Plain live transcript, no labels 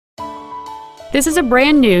This is a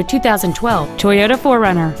brand new 2012 Toyota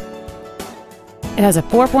 4Runner. It has a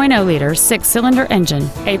 4.0-liter six-cylinder engine,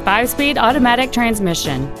 a 5-speed automatic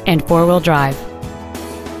transmission, and four-wheel drive.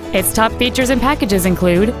 Its top features and packages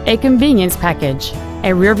include a convenience package,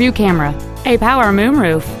 a rear-view camera, a power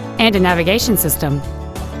moonroof, and a navigation system.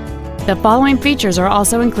 The following features are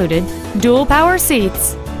also included: dual power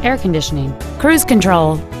seats, air conditioning, cruise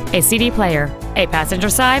control, a CD player, a passenger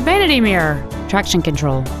side vanity mirror, traction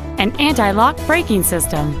control, an anti-lock braking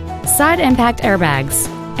system, side impact airbags,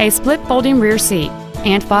 a split folding rear seat,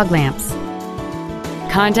 and fog lamps.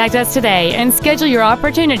 Contact us today and schedule your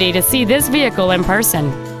opportunity to see this vehicle in person.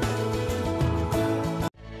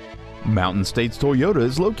 Mountain States Toyota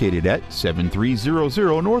is located at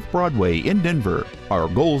 7300 North Broadway in Denver. Our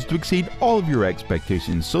goal is to exceed all of your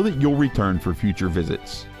expectations so that you'll return for future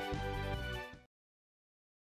visits.